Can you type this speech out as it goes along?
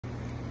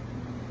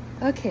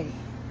Okay,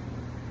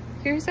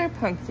 here's our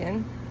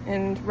pumpkin,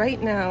 and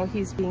right now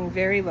he's being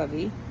very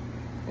lovey.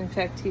 In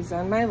fact, he's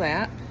on my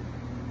lap.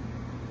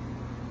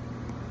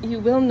 You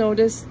will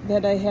notice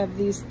that I have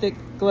these thick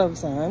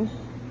gloves on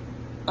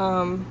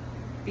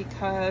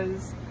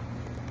because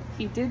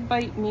he did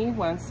bite me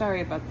once.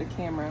 Sorry about the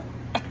camera.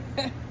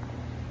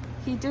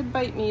 He did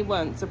bite me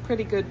once, a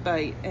pretty good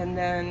bite, and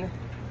then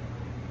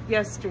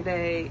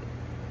yesterday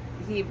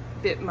he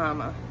bit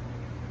Mama.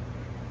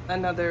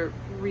 Another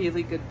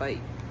really good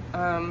bite.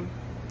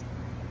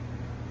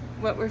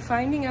 What we're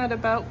finding out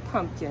about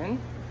Pumpkin,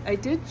 I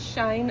did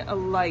shine a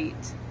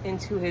light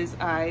into his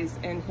eyes,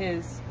 and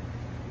his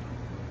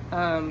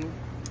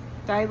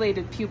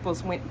dilated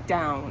pupils went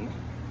down,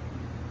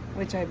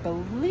 which I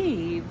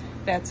believe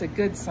that's a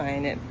good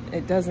sign.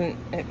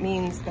 It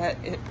means that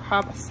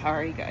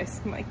sorry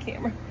guys, my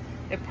camera.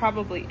 It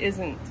probably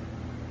isn't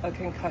a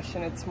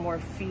concussion, it's more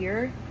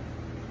fear.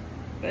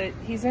 But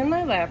he's in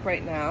my lap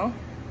right now,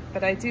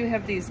 but I do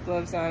have these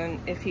gloves on,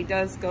 and if he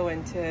does go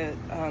into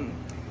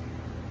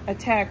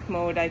attack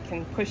mode, I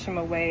can push him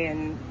away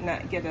and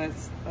not get a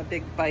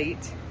big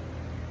bite.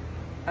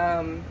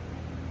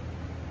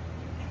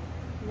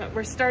 What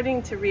we're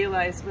starting to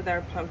realize with our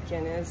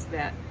Pumpkin is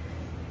that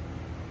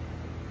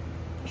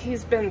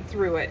he's been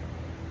through it,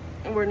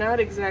 and we're not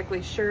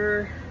exactly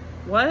sure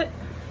what,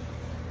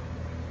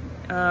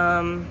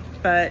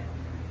 but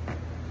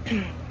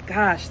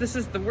gosh, this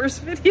is the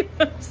worst video.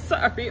 I'm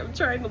sorry, I'm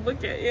trying to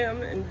look at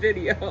him in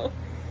video.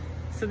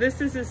 So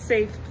this is a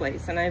safe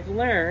place, and I've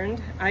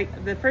learned,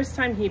 the first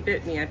time he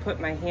bit me, I put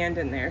my hand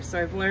in there, so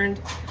I've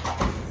learned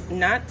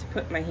not to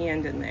put my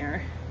hand in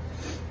there.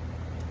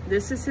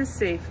 This is his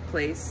safe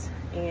place,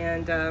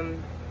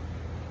 and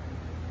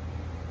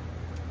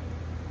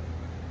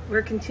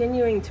we're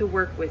continuing to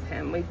work with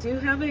him. We do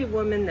have a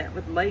woman that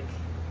would like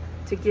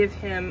to give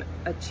him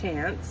a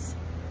chance.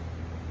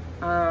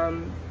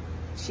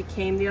 She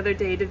came the other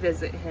day to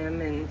visit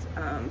him, and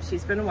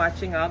she's been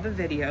watching all the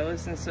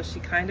videos, and so she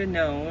kind of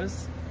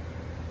knows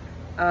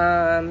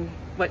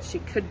what she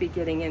could be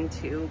getting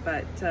into,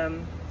 but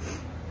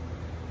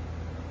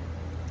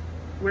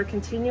we're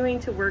continuing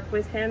to work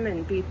with him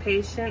and be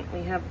patient.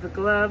 We have the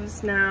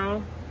gloves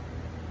now,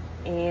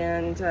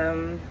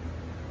 and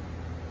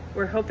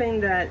we're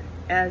hoping that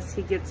as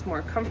he gets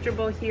more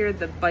comfortable here,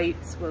 the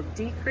bites will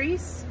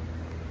decrease,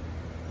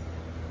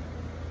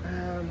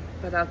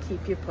 but I'll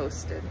keep you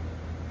posted.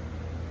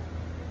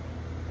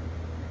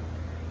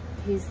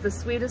 He's the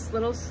sweetest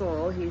little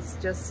soul. He's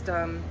just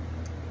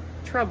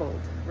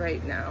troubled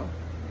right now.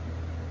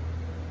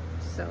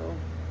 So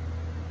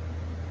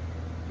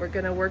we're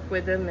gonna work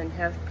with him and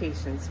have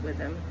patience with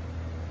him.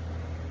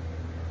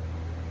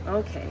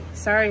 Okay,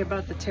 sorry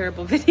about the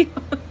terrible video.